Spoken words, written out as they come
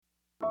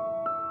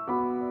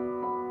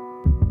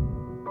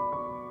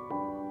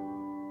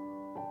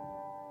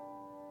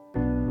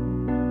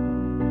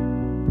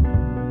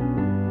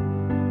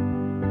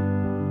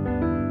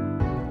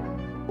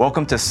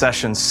Welcome to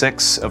Session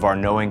 6 of our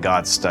Knowing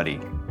God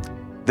study.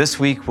 This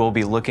week we'll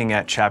be looking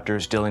at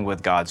chapters dealing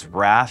with God's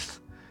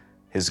wrath,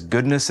 His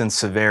goodness and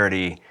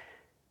severity,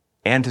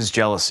 and His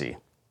jealousy.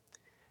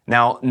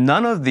 Now,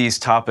 none of these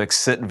topics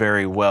sit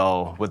very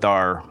well with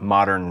our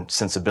modern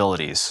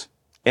sensibilities,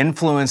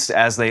 influenced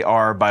as they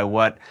are by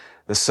what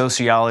the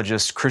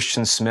sociologist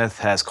Christian Smith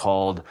has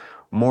called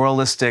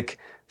moralistic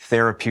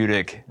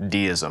therapeutic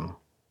deism.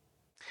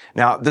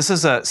 Now, this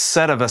is a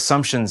set of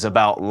assumptions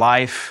about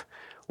life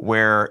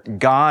where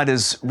God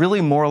is really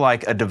more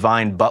like a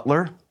divine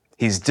butler.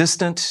 He's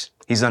distant,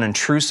 He's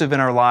unintrusive in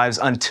our lives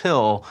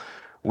until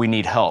we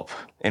need help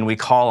and we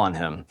call on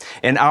Him.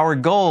 And our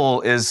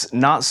goal is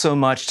not so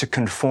much to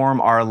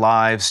conform our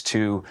lives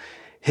to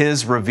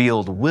His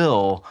revealed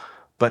will,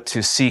 but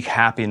to seek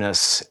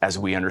happiness as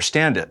we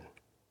understand it,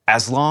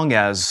 as long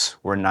as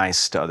we're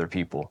nice to other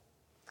people.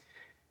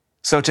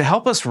 So to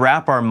help us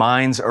wrap our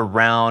minds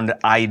around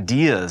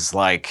ideas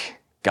like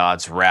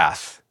God's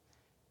wrath,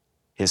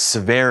 His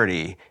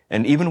severity,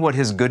 and even what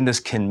His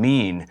goodness can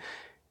mean,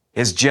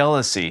 His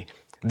jealousy,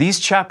 these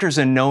chapters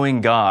in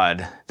Knowing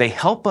God, they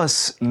help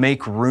us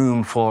make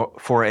room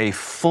for a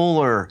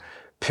fuller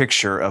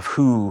picture of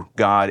who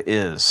God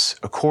is,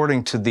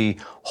 according to the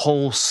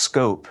whole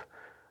scope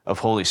of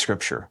Holy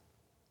Scripture.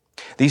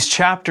 These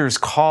chapters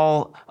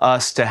call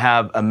us to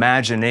have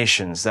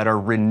imaginations that are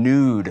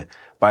renewed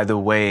by the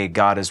way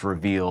God is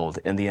revealed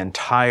in the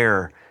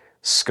entire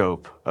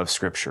scope of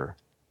Scripture.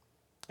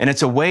 And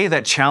it's a way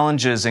that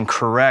challenges and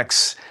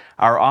corrects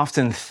our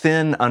often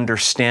thin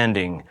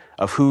understanding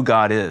of who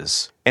God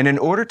is. And in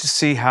order to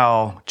see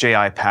how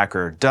J.I.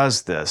 Packer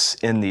does this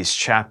in these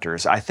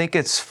chapters, I think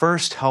it's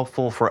first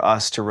helpful for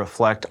us to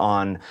reflect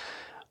on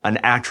an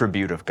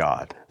attribute of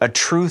God, a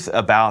truth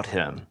about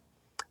Him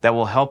that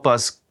will help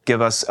us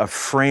give us a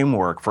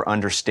framework for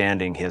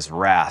understanding His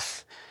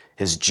wrath,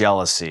 His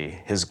jealousy,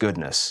 His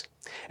goodness.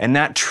 And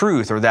that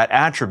truth or that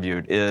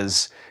attribute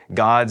is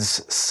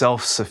God's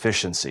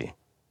self-sufficiency.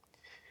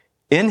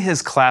 In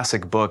his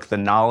classic book, The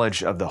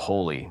Knowledge of the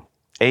Holy,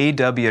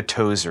 A.W.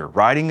 Tozer,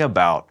 writing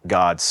about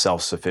God's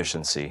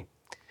self-sufficiency,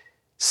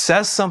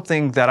 says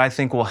something that I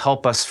think will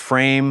help us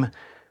frame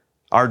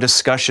our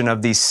discussion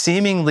of these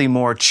seemingly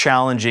more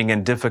challenging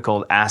and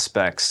difficult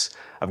aspects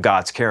of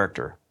God's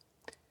character.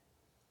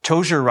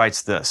 Tozer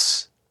writes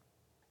this: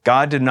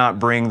 God did not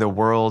bring the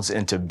worlds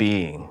into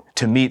being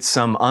to meet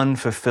some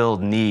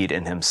unfulfilled need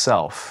in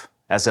Himself,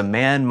 as a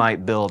man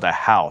might build a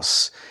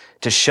house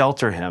to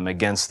shelter him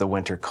against the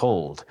winter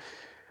cold,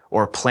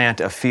 or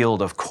plant a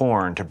field of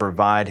corn to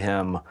provide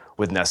him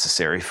with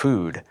necessary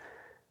food.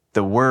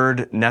 The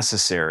word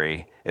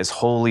necessary is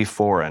wholly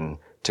foreign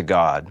to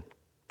God.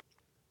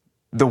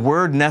 The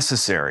word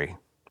necessary,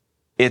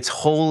 it's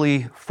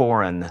wholly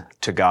foreign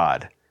to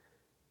God.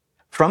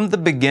 From the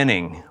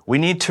beginning, we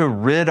need to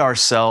rid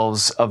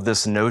ourselves of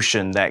this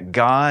notion that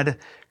God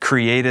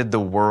created the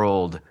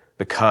world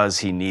because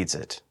He needs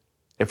it.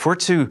 If we're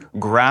to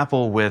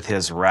grapple with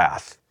His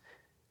wrath,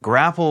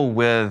 grapple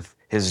with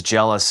His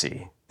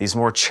jealousy, these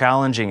more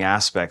challenging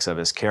aspects of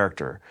His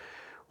character,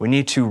 we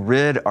need to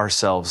rid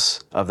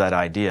ourselves of that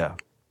idea.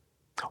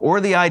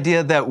 Or the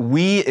idea that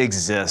we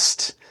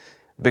exist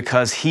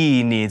because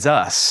He needs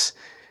us,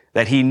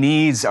 that He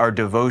needs our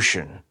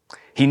devotion,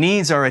 He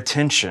needs our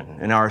attention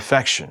and our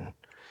affection.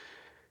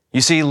 You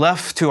see,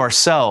 left to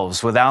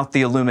ourselves without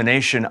the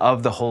illumination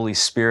of the Holy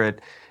Spirit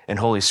and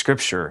Holy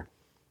Scripture,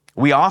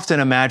 we often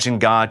imagine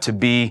God to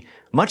be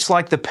much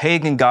like the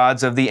pagan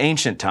gods of the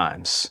ancient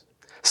times,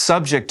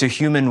 subject to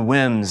human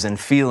whims and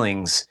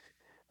feelings,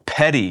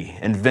 petty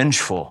and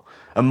vengeful,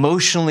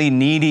 emotionally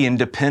needy and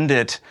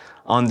dependent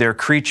on their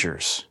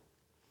creatures.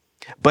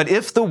 But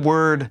if the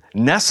word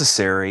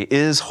necessary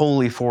is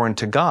wholly foreign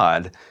to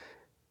God,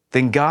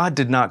 then God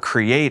did not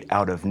create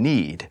out of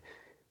need.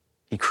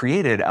 He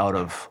created out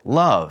of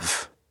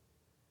love.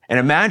 And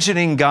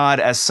imagining God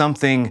as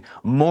something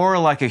more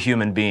like a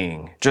human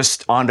being,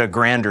 just on a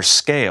grander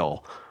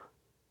scale,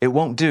 it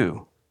won't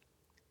do.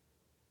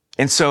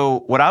 And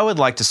so what I would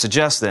like to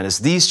suggest then is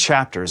these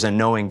chapters in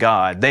Knowing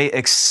God, they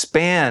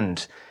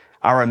expand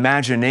our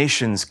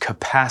imagination's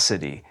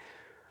capacity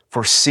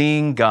for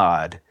seeing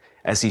God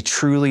as He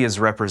truly is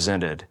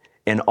represented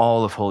in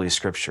all of Holy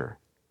Scripture,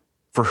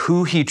 for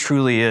who He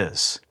truly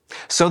is,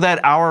 so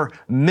that our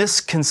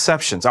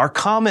misconceptions, our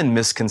common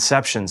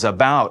misconceptions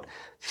about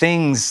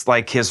things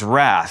like His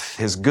wrath,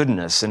 His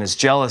goodness, and His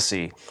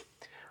jealousy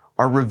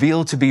are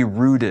revealed to be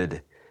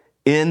rooted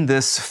in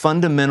this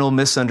fundamental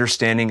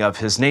misunderstanding of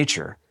His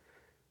nature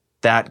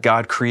that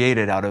God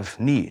created out of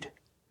need.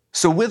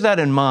 So with that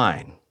in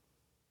mind,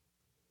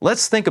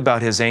 let's think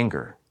about His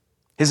anger.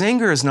 His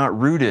anger is not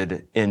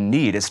rooted in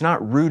need. It's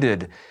not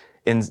rooted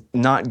in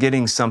not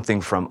getting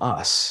something from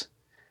us.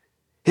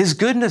 His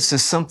goodness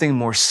is something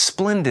more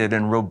splendid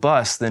and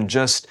robust than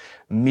just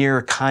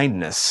mere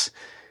kindness.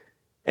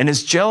 And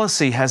His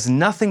jealousy has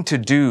nothing to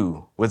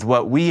do with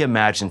what we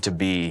imagine to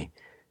be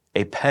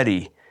a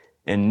petty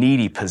and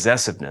needy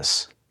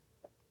possessiveness.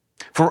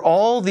 For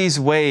all these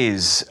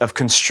ways of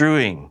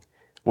construing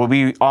What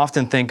we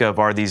often think of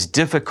are these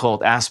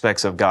difficult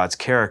aspects of God's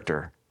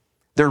character.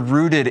 They're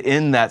rooted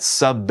in that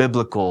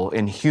sub-biblical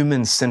and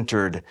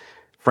human-centered,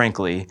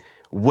 frankly,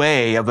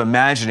 way of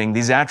imagining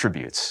these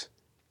attributes.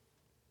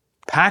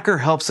 Packer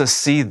helps us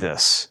see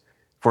this,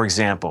 for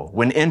example,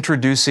 when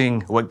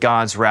introducing what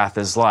God's wrath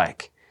is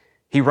like.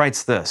 He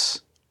writes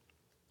this: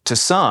 "To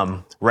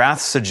some,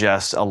 wrath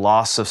suggests a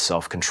loss of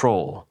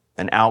self-control,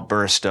 an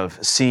outburst of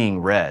seeing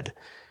red,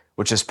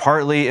 which is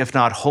partly, if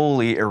not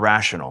wholly,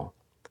 irrational.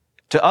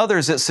 To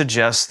others, it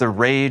suggests the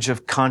rage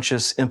of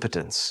conscious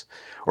impotence,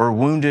 or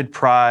wounded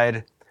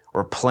pride,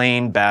 or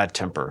plain bad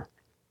temper.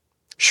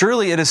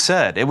 Surely it is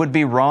said, it would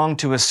be wrong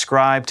to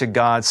ascribe to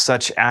God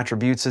such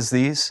attributes as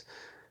these?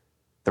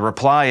 The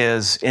reply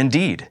is,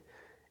 indeed,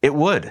 it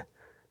would.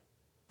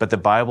 But the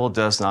Bible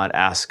does not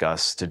ask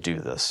us to do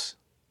this.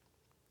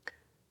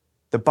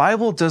 The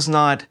Bible does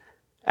not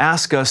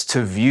ask us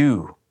to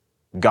view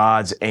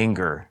God's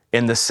anger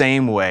in the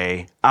same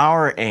way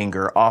our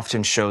anger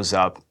often shows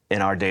up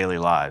in our daily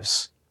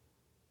lives.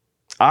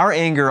 Our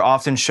anger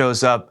often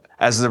shows up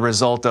as the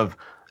result of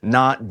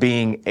not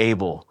being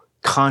able,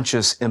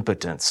 conscious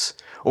impotence,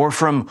 or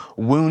from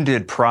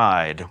wounded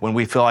pride when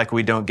we feel like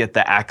we don't get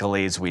the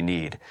accolades we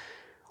need,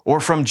 or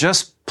from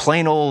just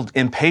plain old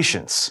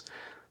impatience.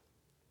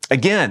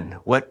 Again,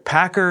 what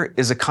Packer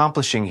is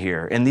accomplishing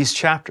here in these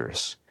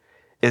chapters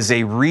is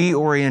a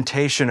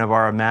reorientation of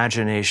our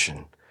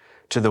imagination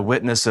to the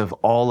witness of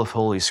all of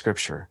Holy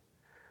Scripture,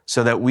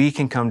 so that we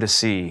can come to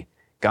see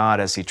God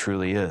as He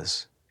truly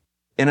is.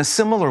 In a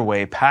similar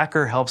way,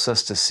 Packer helps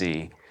us to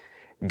see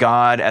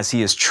God as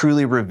He is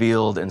truly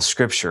revealed in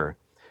Scripture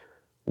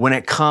when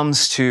it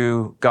comes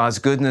to God's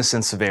goodness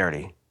and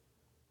severity.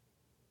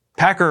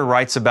 Packer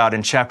writes about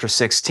in chapter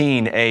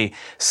 16 a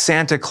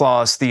Santa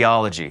Claus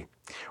theology,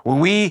 where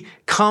we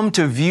come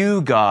to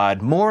view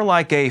God more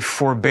like a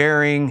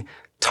forbearing,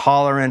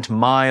 tolerant,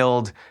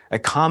 mild,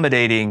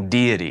 accommodating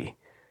deity.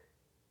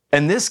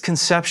 And this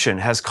conception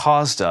has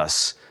caused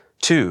us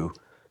to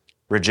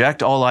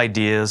reject all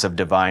ideas of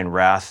divine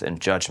wrath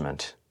and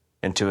judgment,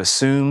 and to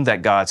assume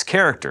that God's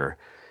character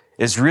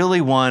is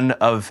really one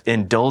of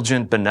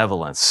indulgent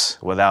benevolence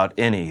without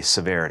any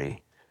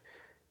severity.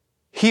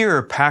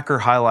 Here, Packer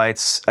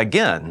highlights,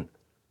 again,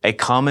 a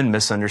common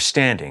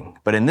misunderstanding,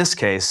 but in this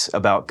case,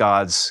 about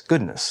God's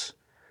goodness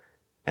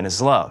and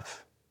His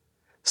love.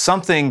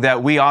 Something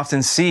that we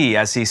often see,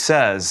 as he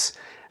says,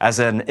 as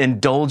an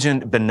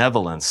indulgent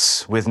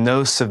benevolence with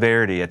no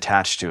severity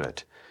attached to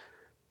it.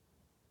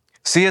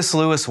 C.S.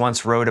 Lewis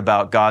once wrote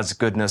about God's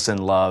goodness and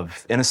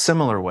love in a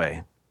similar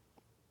way.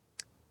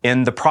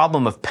 In The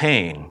Problem of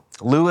Pain,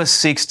 Lewis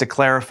seeks to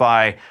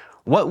clarify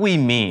what we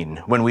mean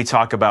when we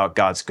talk about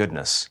God's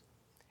goodness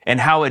and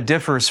how it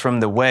differs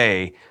from the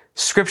way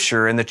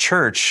Scripture and the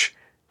church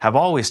have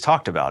always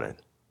talked about it.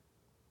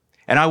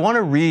 And I want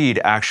to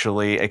read,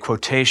 actually, a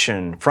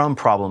quotation from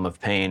Problem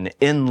of Pain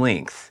in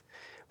length,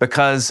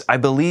 because I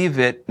believe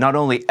it not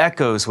only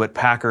echoes what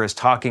Packer is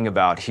talking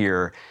about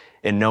here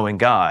in Knowing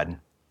God,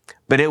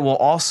 but it will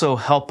also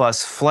help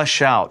us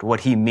flesh out what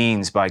he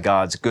means by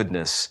God's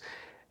goodness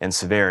and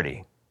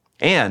severity.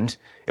 And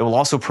it will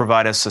also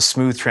provide us a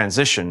smooth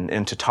transition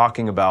into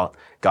talking about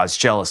God's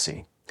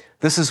jealousy.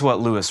 This is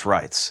what Lewis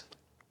writes: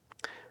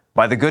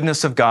 "By the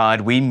goodness of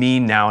God, we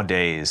mean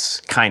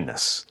nowadays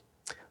kindness,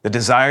 the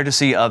desire to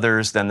see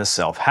others than the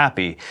self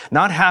happy,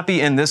 not happy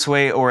in this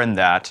way or in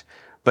that,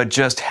 but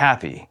just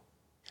happy.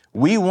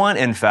 We want,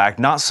 in fact,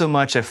 not so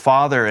much a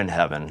father in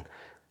heaven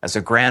as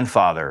a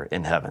grandfather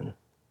in heaven,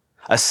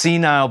 a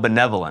senile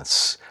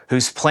benevolence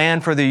whose plan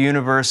for the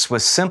universe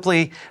was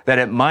simply that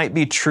it might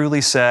be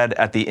truly said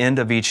at the end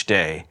of each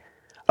day,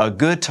 a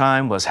good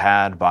time was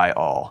had by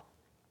all.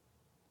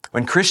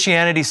 When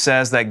Christianity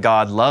says that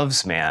God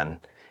loves man,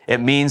 it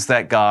means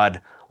that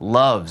God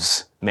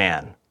loves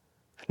man.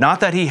 Not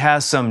that he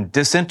has some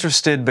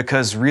disinterested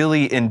because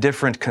really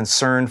indifferent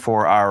concern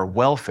for our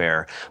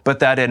welfare, but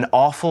that in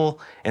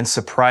awful and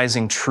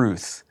surprising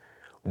truth,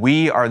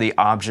 we are the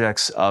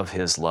objects of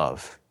his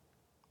love.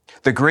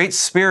 The great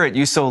spirit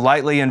you so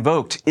lightly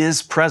invoked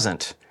is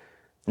present,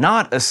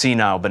 not a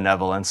senile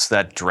benevolence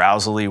that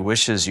drowsily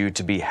wishes you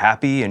to be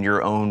happy in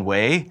your own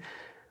way,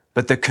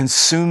 but the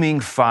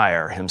consuming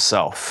fire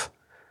himself,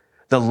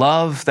 the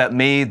love that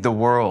made the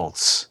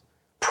worlds,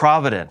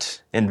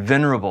 provident and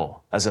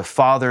venerable as a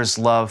father's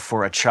love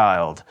for a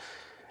child,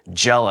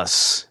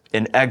 jealous,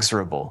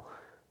 inexorable,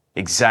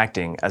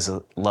 exacting as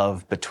a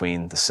love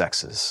between the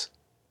sexes."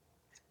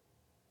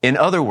 In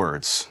other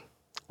words,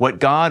 what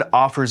God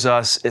offers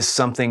us is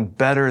something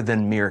better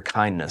than mere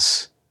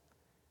kindness.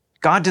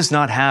 God does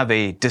not have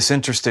a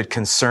disinterested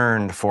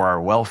concern for our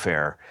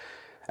welfare.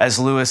 As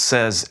Lewis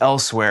says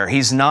elsewhere,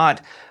 he's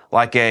not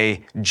like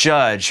a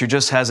judge who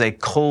just has a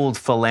cold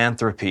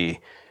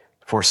philanthropy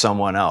for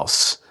someone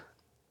else.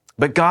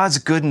 But God's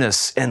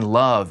goodness and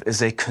love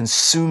is a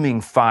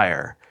consuming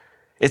fire.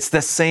 It's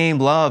the same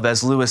love,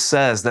 as Lewis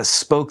says, that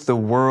spoke the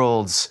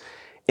worlds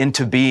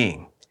into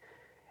being.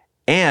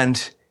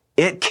 And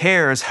it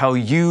cares how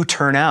you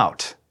turn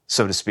out,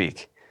 so to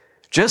speak.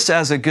 Just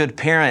as a good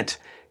parent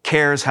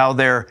cares how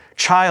their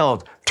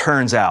child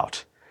turns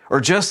out,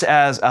 or just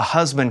as a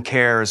husband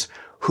cares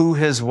who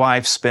his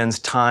wife spends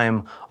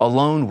time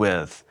alone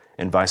with,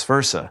 and vice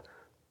versa.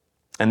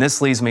 And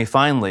this leads me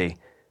finally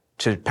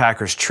to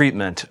Packer's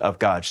treatment of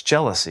God's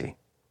jealousy.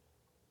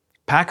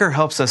 Packer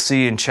helps us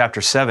see in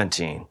chapter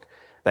 17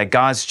 that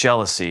God's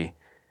jealousy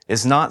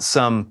is not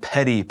some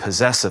petty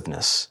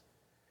possessiveness,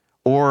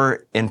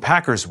 or, in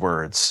Packer's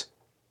words,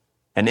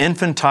 an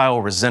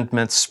infantile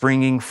resentment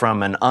springing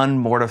from an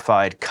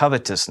unmortified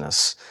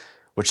covetousness,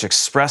 which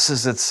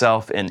expresses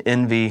itself in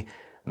envy,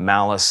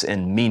 malice,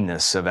 and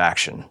meanness of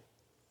action.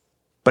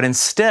 But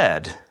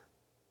instead,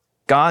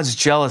 God's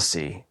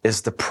jealousy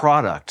is the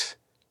product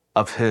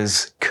of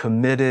his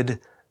committed,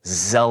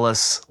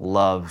 zealous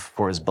love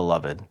for his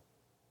beloved,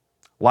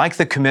 like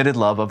the committed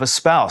love of a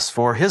spouse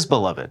for his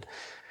beloved,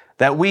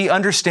 that we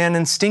understand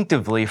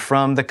instinctively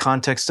from the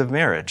context of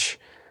marriage,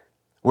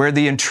 where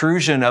the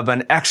intrusion of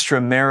an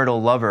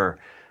extramarital lover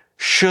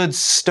should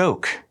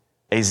stoke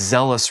a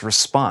zealous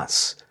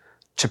response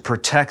to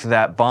protect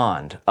that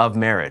bond of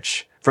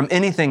marriage from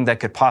anything that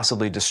could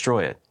possibly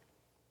destroy it.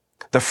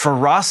 The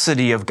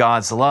ferocity of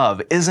God's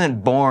love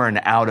isn't born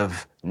out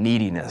of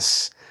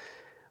neediness,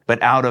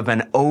 but out of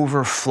an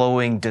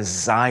overflowing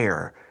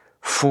desire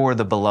for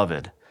the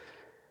beloved.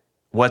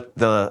 What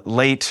the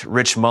late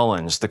Rich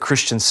Mullins, the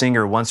Christian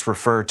singer, once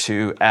referred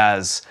to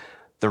as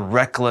the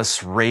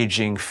reckless,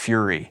 raging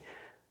fury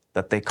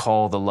that they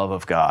call the love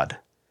of God.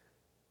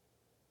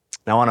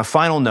 Now, on a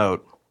final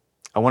note,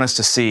 I want us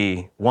to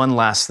see one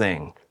last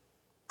thing.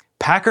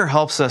 Packer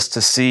helps us to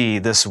see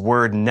this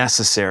word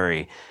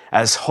necessary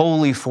as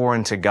wholly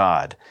foreign to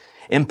God,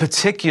 in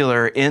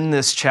particular in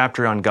this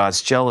chapter on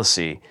God's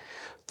jealousy,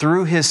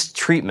 through his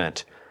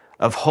treatment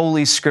of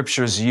Holy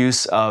Scripture's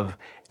use of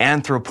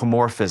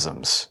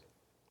anthropomorphisms.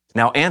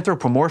 Now,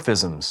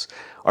 anthropomorphisms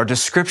are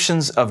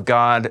descriptions of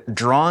God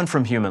drawn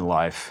from human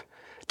life,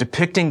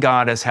 depicting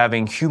God as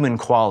having human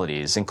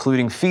qualities,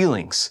 including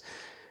feelings,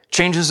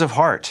 changes of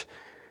heart,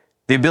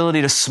 the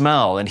ability to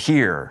smell and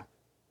hear,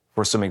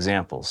 for some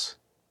examples.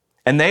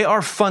 And they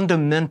are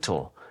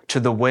fundamental to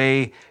the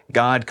way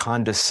God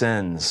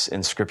condescends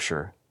in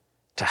Scripture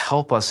to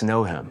help us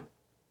know him.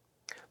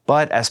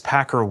 But as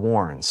Packer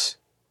warns,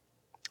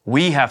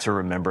 we have to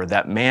remember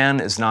that man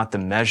is not the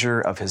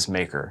measure of his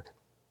maker,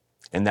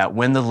 and that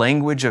when the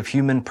language of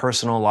human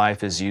personal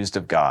life is used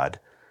of God,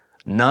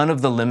 none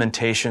of the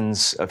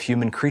limitations of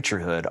human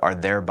creaturehood are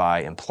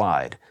thereby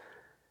implied.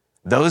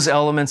 Those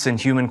elements in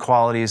human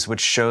qualities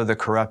which show the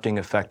corrupting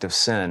effect of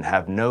sin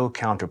have no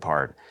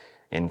counterpart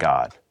in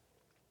God.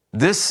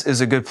 This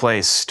is a good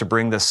place to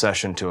bring this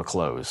session to a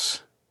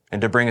close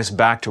and to bring us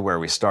back to where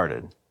we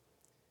started.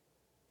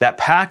 That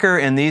Packer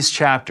in these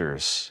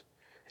chapters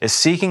is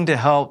seeking to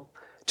help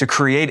to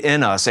create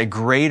in us a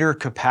greater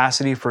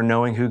capacity for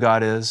knowing who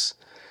God is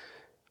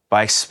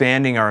by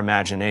expanding our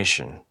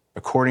imagination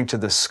according to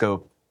the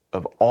scope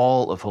of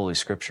all of Holy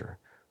Scripture.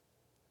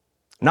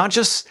 Not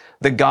just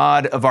the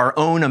God of our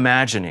own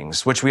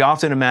imaginings, which we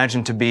often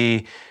imagine to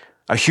be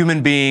a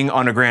human being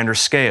on a grander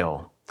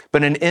scale,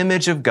 but an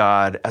image of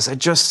God, as I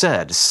just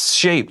said,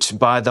 shaped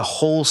by the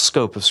whole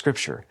scope of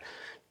Scripture.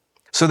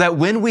 So that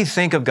when we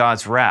think of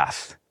God's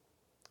wrath,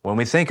 when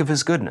we think of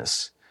his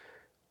goodness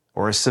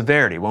or his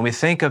severity, when we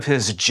think of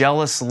his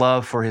jealous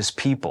love for his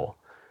people,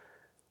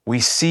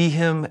 we see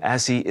him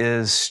as he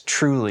is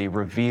truly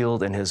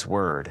revealed in his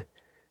word,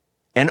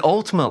 and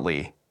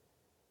ultimately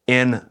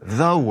in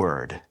the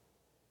Word,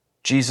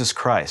 Jesus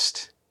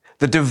Christ,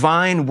 the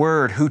divine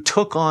Word who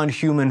took on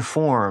human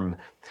form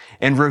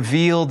and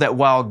revealed that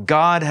while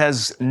God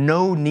has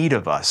no need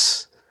of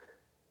us,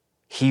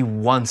 he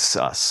wants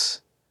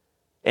us,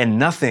 and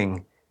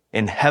nothing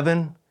in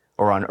heaven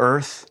or on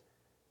earth,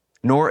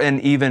 nor in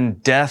even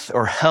death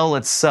or hell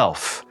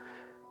itself,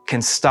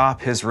 can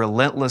stop his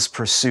relentless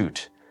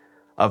pursuit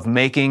of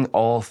making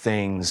all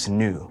things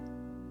new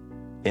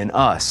in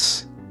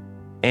us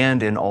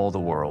and in all the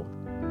world.